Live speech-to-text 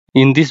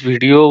In this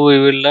video, we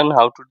will learn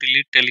how to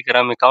delete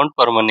Telegram account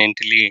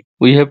permanently.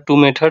 We have two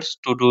methods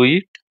to do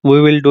it. We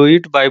will do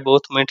it by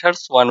both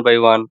methods one by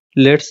one.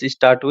 Let's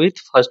start with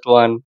first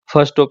one.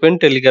 First, open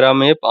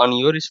Telegram app on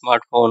your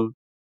smartphone.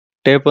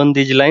 Tap on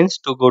these lines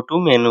to go to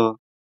menu.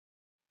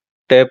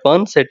 Tap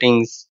on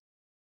settings.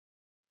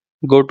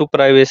 Go to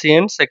privacy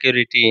and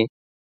security.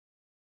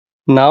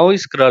 Now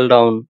scroll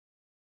down.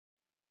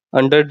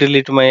 Under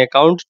delete my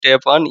account,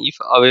 tap on if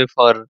away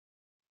for.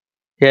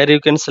 Here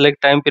you can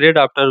select time period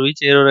after which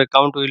your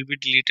account will be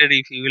deleted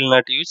if you will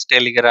not use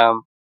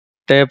Telegram.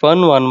 Tap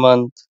on 1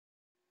 month.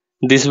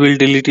 This will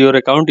delete your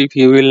account if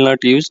you will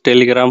not use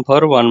Telegram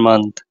for 1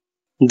 month.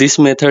 This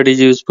method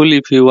is useful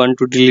if you want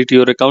to delete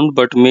your account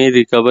but may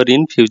recover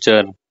in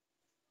future.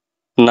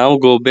 Now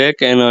go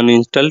back and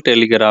uninstall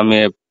Telegram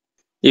app.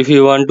 If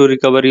you want to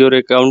recover your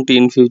account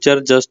in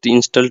future, just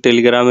install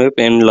Telegram app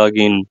and log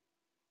in.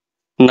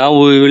 Now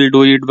we will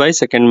do it by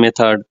second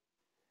method.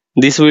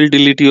 This will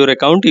delete your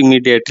account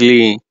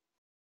immediately.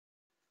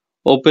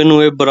 Open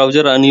web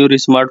browser on your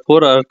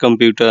smartphone or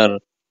computer.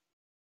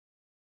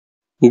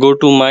 Go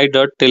to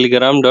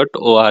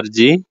my.telegram.org.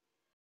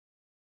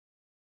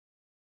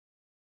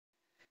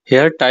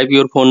 Here type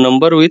your phone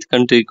number with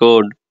country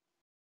code.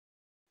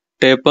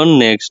 Tap on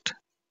next.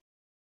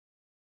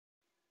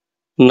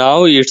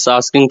 Now it's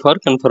asking for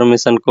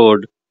confirmation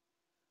code.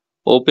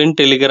 Open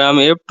Telegram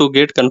app to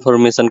get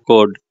confirmation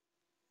code.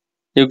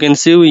 You can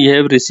see we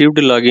have received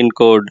login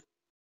code.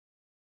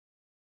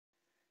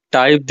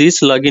 Type this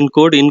login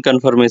code in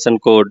confirmation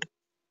code.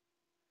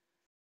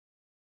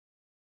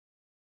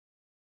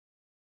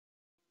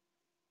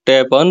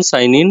 Tap on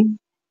sign in.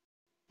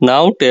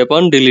 Now tap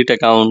on delete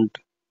account.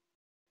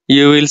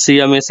 You will see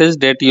a message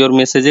that your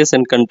messages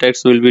and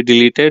contacts will be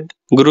deleted.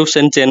 Groups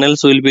and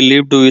channels will be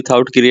left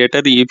without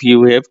creator if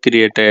you have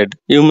created.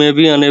 You may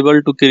be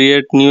unable to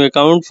create new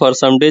account for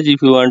some days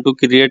if you want to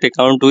create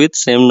account with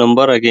same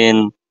number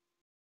again.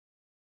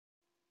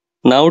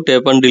 Now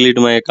tap on delete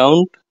my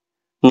account.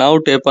 Now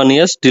tap on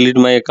yes, delete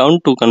my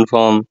account to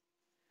confirm.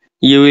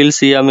 You will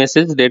see a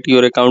message that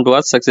your account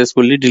was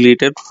successfully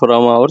deleted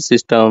from our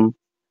system.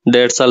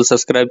 That's all.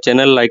 Subscribe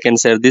channel, like and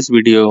share this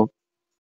video.